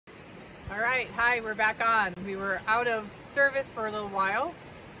All right, hi, we're back on. We were out of service for a little while,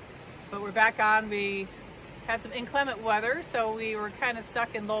 but we're back on. We had some inclement weather, so we were kind of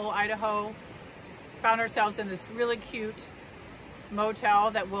stuck in Lowell, Idaho. Found ourselves in this really cute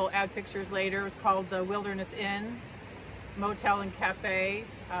motel that we'll add pictures later. It's called the Wilderness Inn Motel and Cafe.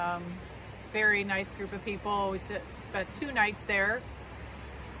 Very nice group of people. We spent 2 nights there,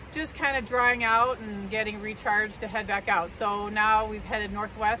 just kind of drying out and getting recharged to head back out. So now we've headed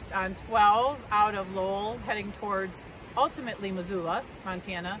northwest on 12 out of Lowell, heading towards ultimately Missoula,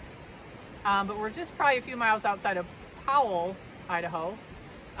 Montana. But we're just probably a few miles outside of Powell, Idaho,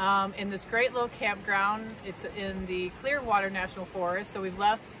 in this great little campground. It's in the Clearwater National Forest. So we've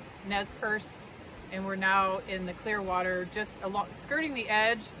left Nez Perce and we're now in the Clearwater, just skirting the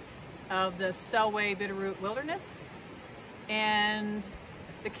edge of the Selway Bitterroot Wilderness. And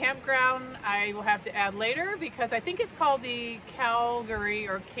the campground I will have to add later because I think it's called the Calgary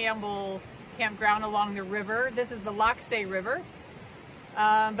or Campbell campground along the river. This is the Loxay River.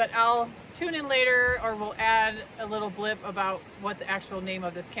 But I'll tune in later, or we'll add a little blip about what the actual name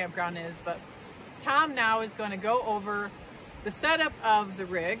of this campground is. But Tom now is going to go over the setup of the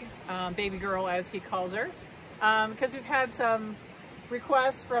rig, baby girl as he calls her, because we've had some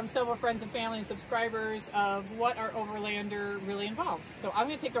requests from several friends and family and subscribers of what our Overlander really involves. So I'm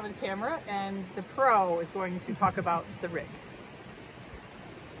going to take over the camera and the pro is going to talk about the rig.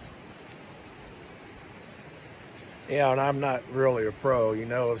 Yeah, and I'm not really a pro. You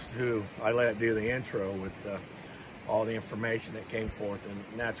know who I let do the intro with all the information that came forth,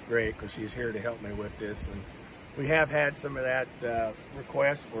 and that's great because she's here to help me with this. And we have had some of that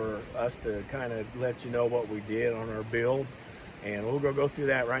request for us to kind of let you know what we did on our build. And we'll go through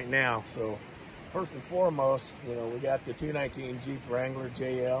that right now. So first and foremost, you know, we got the 219 Jeep Wrangler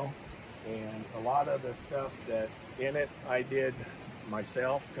JL, and a lot of the stuff that in it I did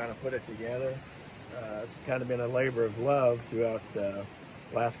myself, kind of put it together. It's kind of been a labor of love throughout the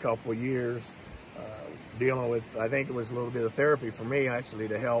last couple of years, dealing with, I think it was a little bit of therapy for me actually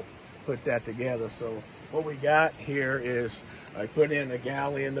to help put that together. So what we got here is I put in a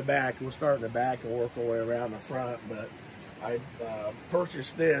galley in the back. We'll start in the back and work our way around the front, but I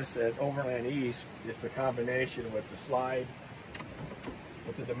purchased this at Overland East. It's a combination with the slide,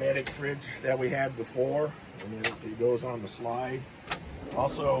 with the Dometic fridge that we had before, and then it goes on the slide.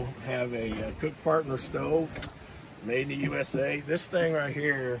 Also have a Cook Partner stove, made in the USA. This thing right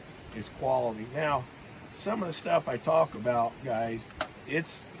here is quality. Now, some of the stuff I talk about, guys,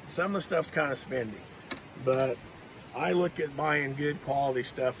 some of the stuff's kind of spendy, but I look at buying good quality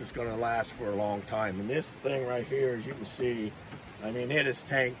stuff that's going to last for a long time. And this thing right here, as you can see, I mean, it is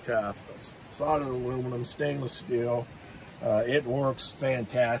tank tough. Solid aluminum, stainless steel. It works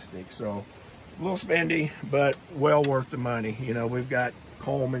fantastic. So a little spendy, but well worth the money. You know, we've got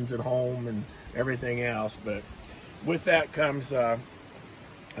Colemans at home and everything else. But with that comes, I've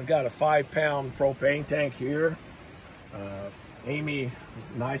got a 5-pound propane tank here. Amy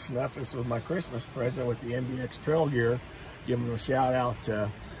was nice enough, this was my Christmas present with the MBX trail gear, giving them a shout out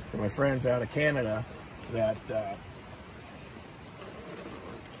to my friends out of Canada. That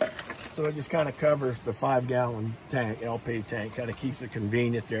so it just kind of covers the 5-gallon tank, LP tank, kind of keeps it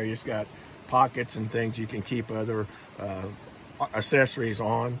convenient there. You just got pockets and things you can keep other accessories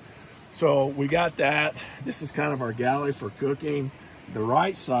on. So we got that. This is kind of our galley for cooking. The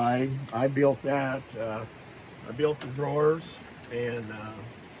right side, I built that. I built the drawers, and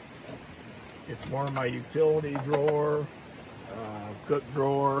it's more of my utility drawer, cook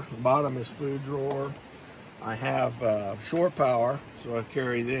drawer. The bottom is food drawer. I have shore power, so I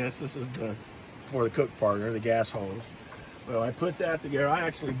carry this. This is for the Cook Partner, the gas hose. Well, I put that together. I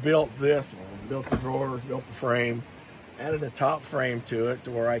actually built this one, built the drawers, built the frame, added a top frame to it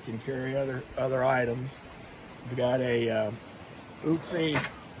to where I can carry other items. We've got a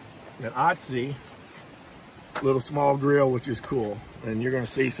Otzi little small grill, which is cool, and you're going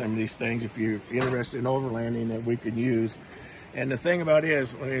to see some of these things if you're interested in overlanding that we could use. And the thing about it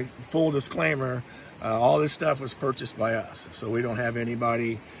is, full disclaimer, all this stuff was purchased by us, so we don't have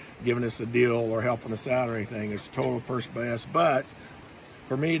anybody giving us a deal or helping us out or anything. It's total purchased by us. But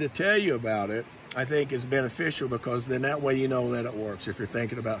for me to tell you about it, I think is beneficial, because then that way you know that it works if you're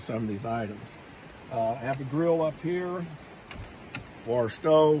thinking about some of these items. I have a grill up here for our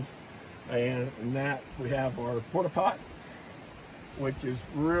stove. And in that we have our porta pot, which is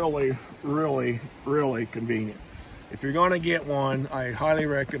really, really, really convenient. If you're going to get one, I highly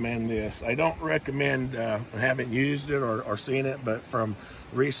recommend this. I don't recommend, I haven't used it or seen it, but from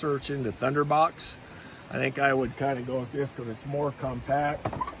researching the Thunderbox, I think I would kind of go with this because it's more compact,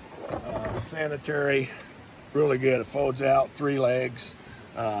 sanitary, really good. It folds out, 3 legs.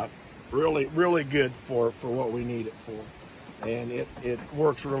 really good for what we need it for, and it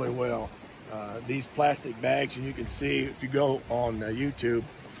works really well. These plastic bags, and you can see if you go on YouTube,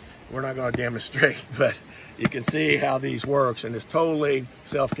 we're not going to demonstrate, but you can see how these works, and it's totally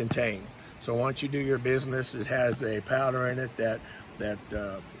self-contained. So once you do your business, it has a powder in it that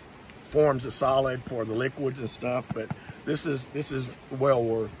forms a solid for the liquids and stuff. But this is well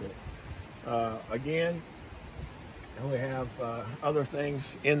worth it. Again, we have other things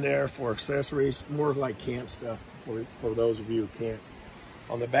in there for accessories, more like camp stuff for those of you who camp.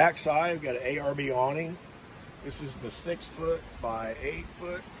 On the back side, we've got an ARB awning. This is the 6-foot by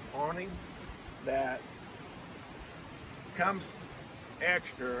 8-foot awning that comes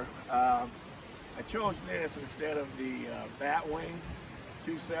extra. I chose this instead of the Batwing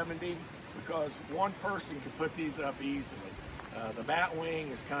 270 because one person can put these up easily. The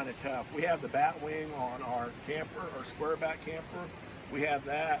Batwing is kind of tough. We have the Batwing on our camper, our square back camper. We have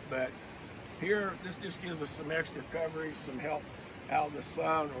that, but here, this just gives us some extra coverage, some help out of the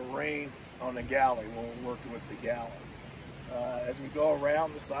sun or rain on the galley when we're working with the galley. As we go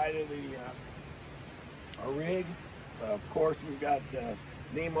around the side of our rig, of course, we've got the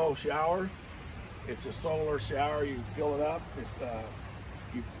Nemo shower. It's a solar shower. You fill it up.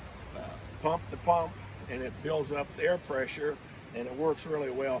 You pump the pump, and it builds up the air pressure, and it works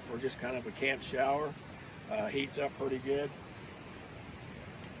really well for just kind of a camp shower. Heats up pretty good.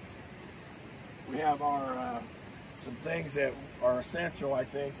 We have our some things that are essential, I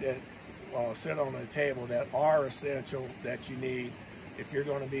think, that sit on the table that are essential that you need if you're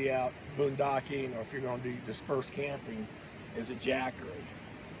going to be out boondocking or if you're going to do dispersed camping, is a jack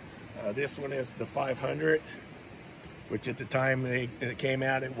rig. This one is the 500, which at the time it came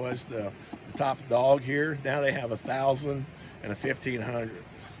out, it was the top dog here. Now they have 1,000 and a 1,500.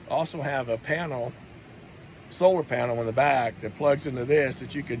 Also have a panel, solar panel in the back that plugs into this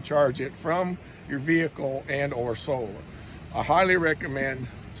that you can charge it from your vehicle and or solar. I highly recommend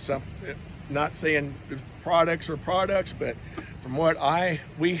some, not saying products, but from what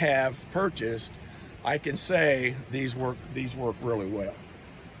we have purchased, I can say these work really well.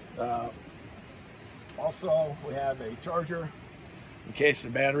 Also, we have a charger in case the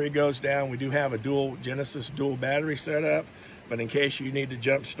battery goes down. We do have a Genesis dual battery setup, but in case you need to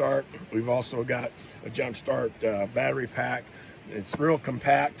jump start, we've also got a jump start battery pack. It's real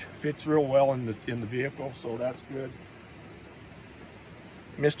compact, fits real well in the vehicle, so that's good.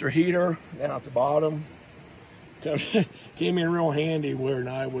 Mr. Heater down at the bottom came in real handy when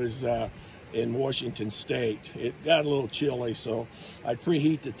I was in Washington State. It got a little chilly, so I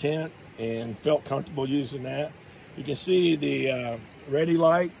preheat the tent and felt comfortable using that. You can see the ready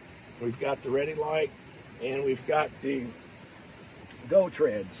light. We've got the ready light, and we've got the Go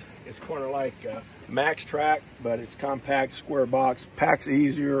Treads. It's kind of like Max Track, but it's compact, square box. Packs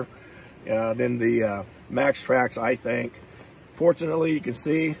easier than the Max Tracks, I think. Fortunately, you can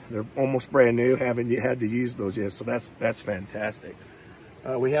see they're almost brand new. Haven't had to use those yet, so that's fantastic.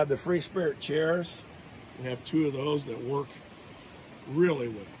 We have the Free Spirit chairs. We have 2 of those that work really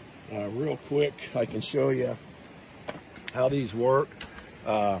well. Real quick, I can show you how these work.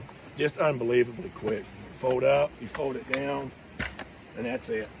 Just unbelievably quick. Fold up, you fold it down, and that's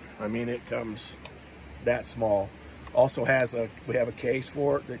it. I mean, it comes that small. Also we have a case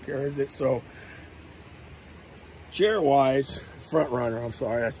for it that carries it. So chair wise, front runner, I'm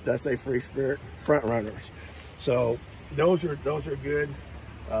sorry, that's a Free Spirit front runners. So those are good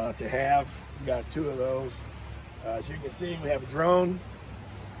to have. We've got 2 of those. As you can see, we have a drone,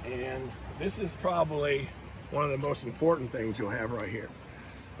 and this is probably one of the most important things you'll have right here.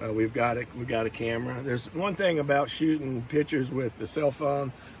 We've got a camera. There's one thing about shooting pictures with the cell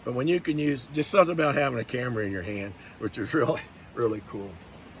phone, but when you can use, just something about having a camera in your hand, which is really cool.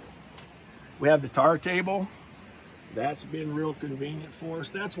 We have the tar table. That's been real convenient for us.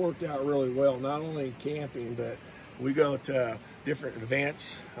 That's worked out really well, not only camping, but we go to different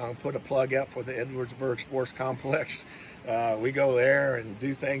events. Put a plug out for the Edwardsburg Sports Complex. We go there and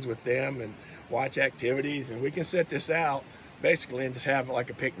do things with them and watch activities, and we can set this out basically and just have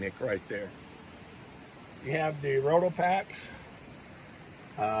like a picnic right there. You have the roto packs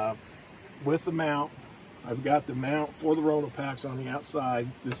with the mount. I've got the mount for the roto packs on the outside.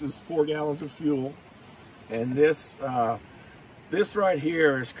 This is 4 gallons of fuel, and this right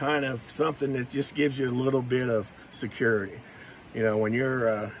here is kind of something that just gives you a little bit of security. You know, when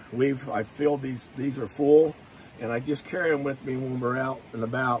you're I filled these are full, and I just carry them with me when we're out and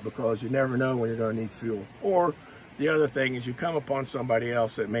about, because you never know when you're going to need fuel. Or the other thing is, you come upon somebody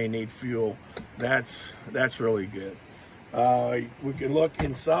else that may need fuel. That's really good. We can look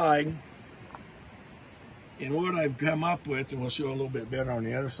inside. And what I've come up with, and we'll show a little bit better on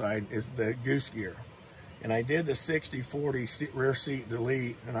the other side, is the goose gear. And I did the 60-40 rear seat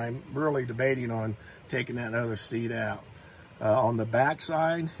delete, and I'm really debating on taking that other seat out. On the back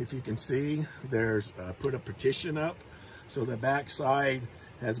side, if you can see, there's put a partition up. So the back side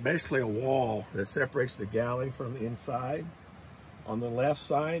has basically a wall that separates the galley from the inside. On the left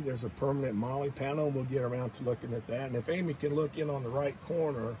side, there's a permanent molly panel. We'll get around to looking at that. And if Amy can look in on the right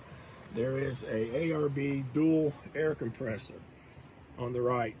corner, there is a ARB dual air compressor on the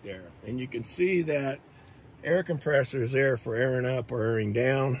right there. And you can see that air compressor is there for airing up or airing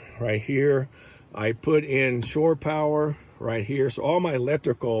down right here. I put in shore power right here. So all my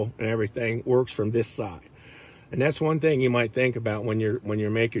electrical and everything works from this side. And that's one thing you might think about when you're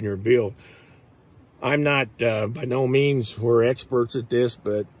making your build. I'm not, by no means we're experts at this,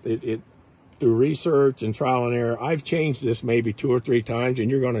 but through research and trial and error, I've changed this maybe 2 or 3 times, and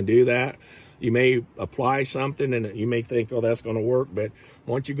you're going to do that. You may apply something and you may think, oh, that's going to work. But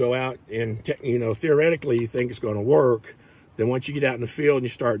once you go out and, theoretically you think it's going to work, then once you get out in the field and you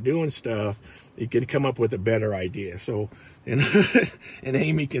start doing stuff, you can come up with a better idea. So, and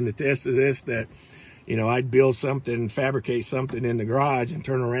Amy can attest to this, that, I'd build something, fabricate something in the garage and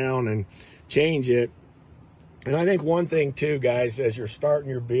turn around and change it. And I think one thing too, guys, as you're starting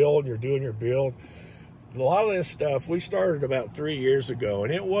your build, you're doing your build, a lot of this stuff, we started about 3 years ago,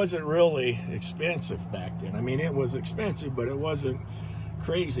 and it wasn't really expensive back then. I mean, it was expensive, but it wasn't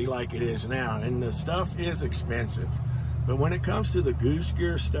crazy like it is now. And the stuff is expensive. But when it comes to the goose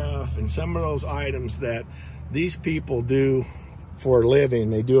gear stuff and some of those items that these people do for a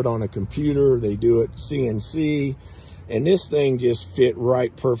living, they do it on a computer, they do it CNC, and this thing just fit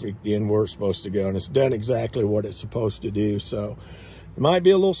right perfect in where it's supposed to go, and it's done exactly what it's supposed to do. So it might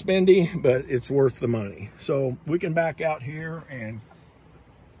be a little spendy, but it's worth the money. So we can back out here and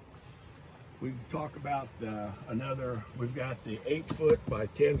we can talk about we've got the 8-foot by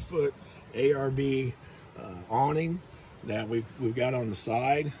 10-foot ARB awning that we've got on the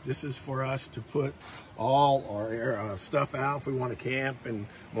side. This is for us to put all our stuff out if we want to camp, and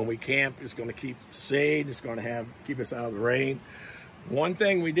when we camp, it's going to keep shade, it's going to keep us out of the rain. One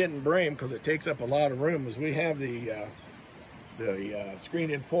thing we didn't bring, because it takes up a lot of room, is we have the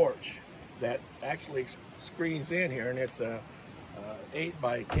screen-in porch that actually screens in here, and it's a 8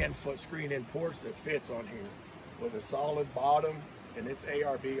 by 10-foot screen-in porch that fits on here with a solid bottom, and it's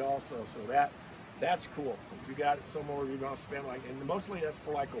ARB also. So that's cool. If you got it somewhere where you're going to spend and mostly that's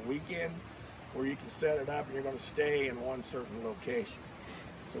for like a weekend where you can set it up and you're going to stay in one certain location.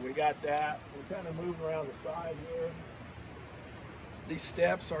 So we got that. We kind of move around the side here. These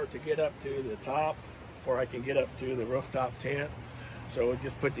steps are to get up to the top before I can get up to the rooftop tent. So we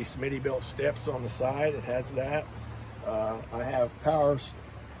just put these Smitty built steps on the side. It has that. I have power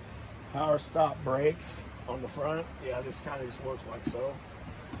stop brakes on the front. Yeah, this kind of just works like so.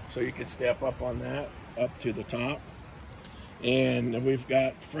 So you can step up on that, up to the top. And we've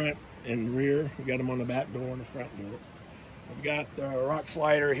got front and rear. We've got them on the back door and the front door. We've got the rock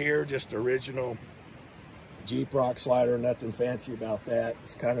slider here, just original Jeep rock slider, nothing fancy about that.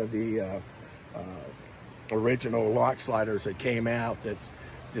 It's kind of the original rock sliders that came out. That's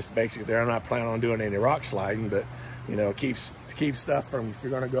just basically there. I'm not planning on doing any rock sliding, but keeps stuff from if you're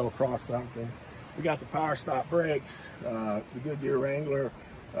going to go across something. We got the power stop brakes, the Goodyear Wrangler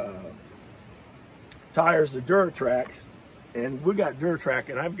tires, the Duratrax, and we got Duratrax,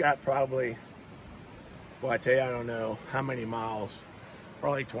 and I've got probably, well, I tell you, I don't know how many miles,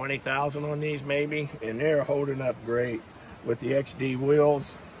 probably 20,000 on these maybe, and they're holding up great with the XD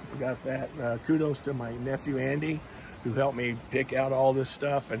wheels. We got that. Kudos to my nephew Andy, who helped me pick out all this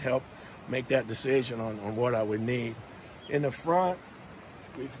stuff and help make that decision on what I would need. In the front,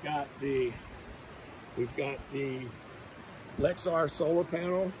 we've got the Lexar solar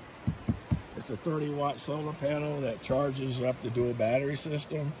panel. It's a 30-watt solar panel that charges up the dual battery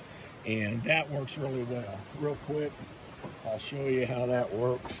system, and that works really well. Real quick, I'll show you how that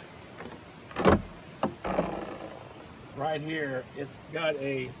works. Right here, it's got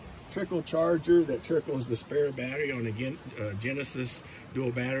a trickle charger that trickles the spare battery on the Genesis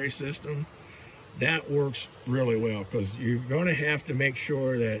dual battery system. That works really well because you're going to have to make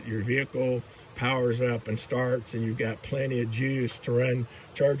sure that your vehicle powers up and starts, and you've got plenty of juice to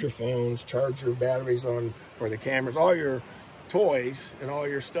charge your phones, charge your batteries on for the cameras. All your toys and all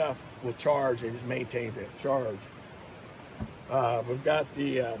your stuff will charge, and it maintains that charge. We've got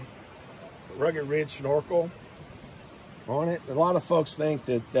the Rugged Ridge snorkel on it. A lot of folks think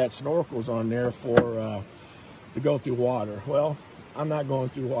that snorkel's on there for to go through water. Well, I'm not going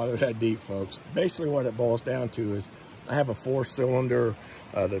through water that deep, folks. Basically what it boils down to is I have a 4-cylinder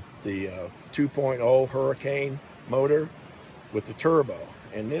the 2.0 Hurricane motor with the turbo,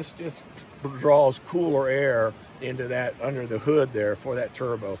 and this just draws cooler air into that under the hood there for that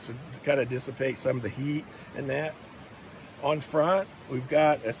turbo, so to kind of dissipate some of the heat and that. On front, we've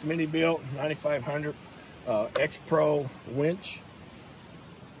got a Smittybilt 9500 X Pro winch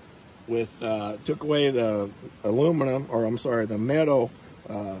with took away the aluminum, or I'm sorry, the metal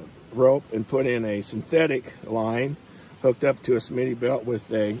rope, and put in a synthetic line hooked up to a Smittybilt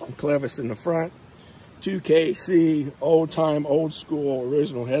with a clevis in the front. 2 KC old school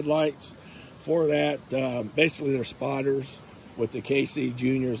original headlights. For that, basically they're spotters with the KC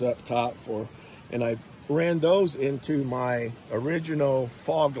Juniors up top for, and I ran those into my original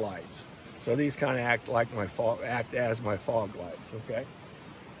fog lights. So these kind of act as my fog lights, okay?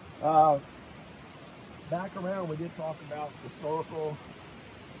 Back around, we did talk about the snorkel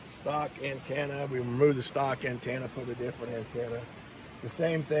stock antenna. We removed the stock antenna, put a different antenna. The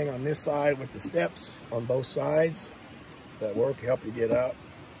same thing on this side with the steps on both sides that work, help you get up.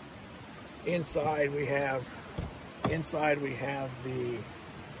 Inside we have the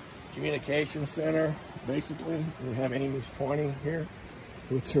communication center. Basically, we have Amy's 20 here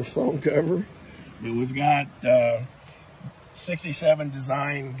with her phone cover. And we've got 67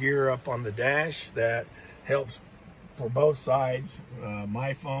 design gear up on the dash that helps for both sides.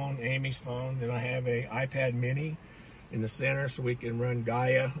 My phone, Amy's phone, then I have a iPad mini in the center so we can run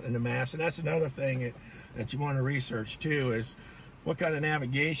Gaia in the maps. And that's another thing that you want to research too, is what kind of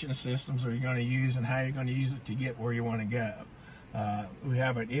navigation systems are you going to use and how you're going to use it to get where you want to go. We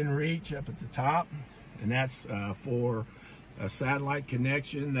have an inReach up at the top, and that's for a satellite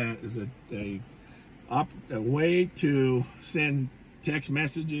connection. That is a way to send text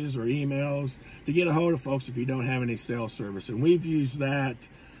messages or emails to get a hold of folks if you don't have any cell service. And we've used that,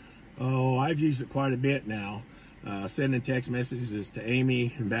 I've used it quite a bit now, sending text messages to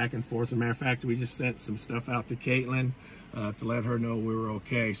Amy and back and forth. As a matter of fact, we just sent some stuff out to Caitlin to let her know we were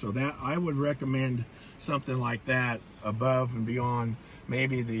okay. So that, I would recommend something like that above and beyond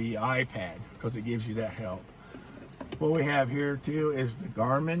maybe the iPad, because it gives you that help. What we have here too is the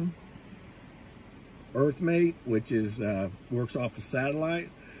Garmin Earthmate, which is works off a satellite,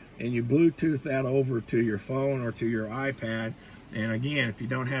 and you Bluetooth that over to your phone or to your iPad. And again, if you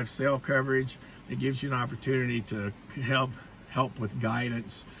don't have cell coverage, it gives you an opportunity to help with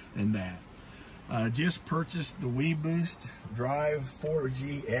guidance and that. Just purchased the WeBoost Drive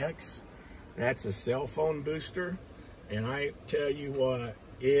 4GX. That's a cell phone booster, and I tell you what,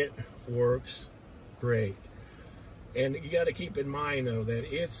 it works great. And you got to keep in mind though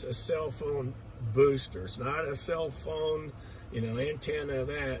that it's a cell phone booster. It's not a cell phone, antenna.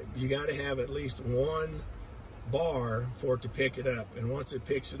 That you got to have at least one bar for it to pick it up, and once it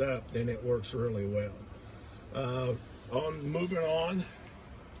picks it up, then it works really well. Moving on,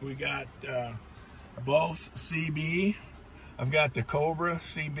 we got both CB. I've got the Cobra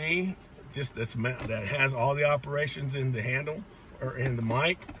CB, that has all the operations in the handle or in the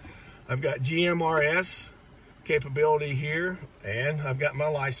mic. I've got GMRS capability here, and I've got my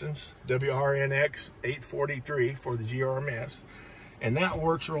license, WRNX 843 for the GRMS, and that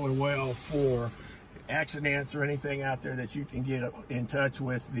works really well for accidents or anything out there that you can get in touch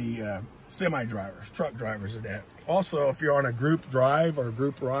with the semi-drivers, truck drivers and that. Also, if you're on a group drive or a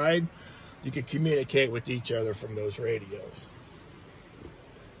group ride, you can communicate with each other from those radios.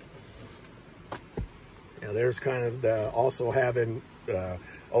 Now there's kind of also having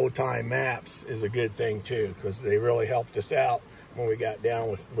old time maps is a good thing too, because they really helped us out when we got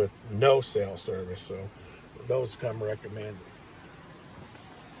down with no cell service. So those come recommended.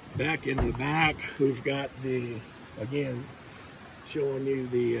 Back in the back, we've got again, showing you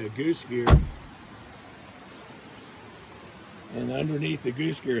the goose gear. And underneath the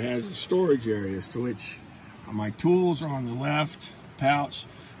goose gear has the storage areas, to which my tools are on the left pouch,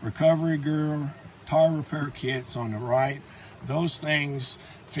 recovery gear, tire repair kits on the right. Those things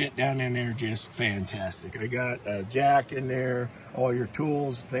fit down in there just fantastic. I got a jack in there, all your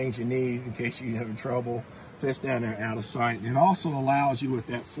tools, things you need in case you're having trouble, fits down there out of sight. And it also allows you with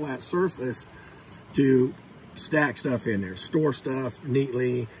that flat surface to stack stuff in there, store stuff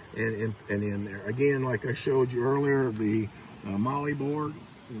neatly and in there. Again, like I showed you earlier, the molly board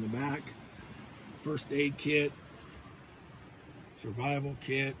in the back, first aid kit, survival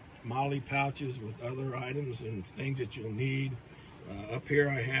kit, molly pouches with other items and things that you'll need. Up here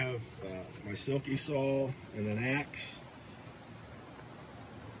I have my silky saw and an axe.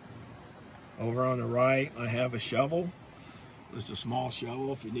 Over on the right I have a shovel, just a small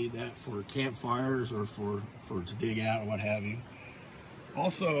shovel if you need that for campfires or for to dig out or what have you.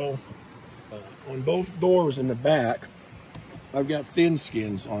 Also on both doors in the back I've got thin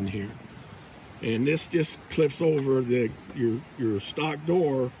skins on here, and this just clips over your stock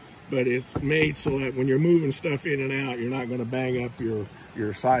door, but it's made so that when you're moving stuff in and out, you're not going to bang up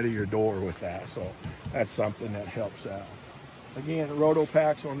your side of your door with that. So that's something that helps out. Again, roto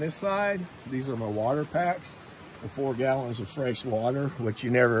packs on this side. These are my water packs, the 4 gallons of fresh water, which you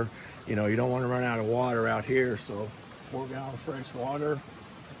never, you don't want to run out of water out here. So 4 gallons of fresh water.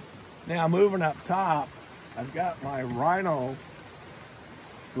 Now moving up top, I've got my Rhino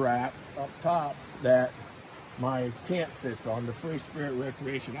rack up top that my tent sits on, the Free Spirit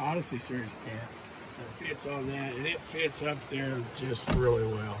Recreation Odyssey Series tent. It fits on that, and it fits up there just really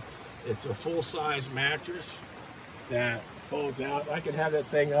well. It's a full-size mattress that folds out. I can have that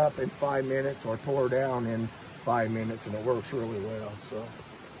thing up in 5 minutes or tore down in 5 minutes, and it works really well. So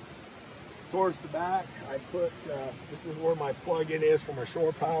towards the back, I put this is where my plug-in is for my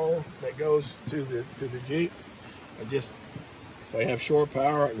shore power that goes to the Jeep. If I have shore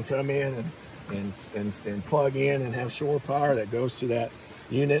power, I can come in and plug in and have shore power that goes to that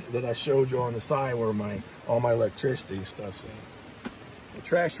unit that I showed you on the side where all my electricity stuff's in. The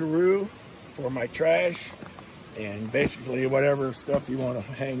trasharoo for my trash, and basically whatever stuff you want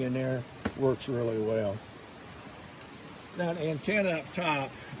to hang in there works really well. That antenna up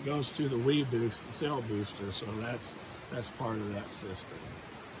top goes to the Wii boost, the cell booster, so that's part of that system.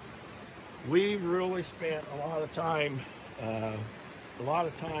 We've really spent a lot of time and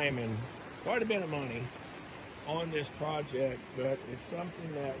quite a bit of money on this project, but it's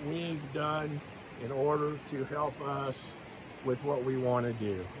something that we've done in order to help us with what we want to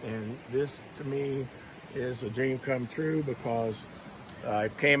do. And this, to me, is a dream come true, because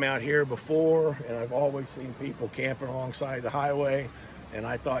I've came out here before and I've always seen people camping alongside the highway, and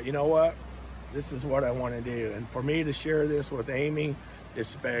I thought, you know what, this is what I want to do. And for me to share this with Amy is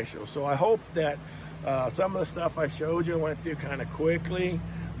special. So I hope that some of the stuff I showed you went through kind of quickly,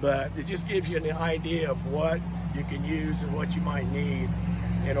 but it just gives you an idea of what you can use and what you might need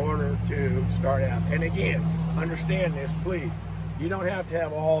in order to start out. And again, understand this, please. You don't have to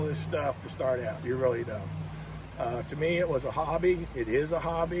have all this stuff to start out. You really don't. To me, it was a hobby. It is a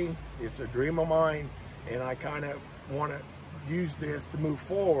hobby. It's a dream of mine, and I kind of want to use this to move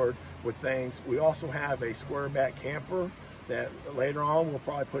forward with things. We also have a square back camper that later on we'll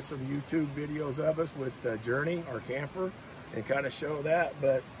probably put some YouTube videos of us with Journey, our camper, and kind of show that.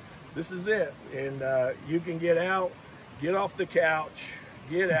 But this is it, and you can get out, get off the couch,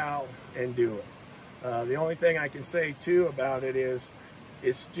 get out and do it. The only thing I can say too about it is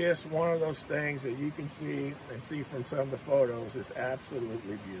it's just one of those things that you can see from some of the photos. It's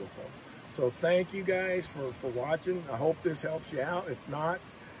absolutely beautiful. So thank you guys for watching. I hope this helps you out. If not,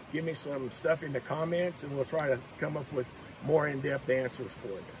 give me some stuff in the comments and we'll try to come up with more in-depth answers for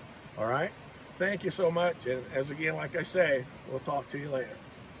you. All right? Thank you so much. And as again, like I say, we'll talk to you later.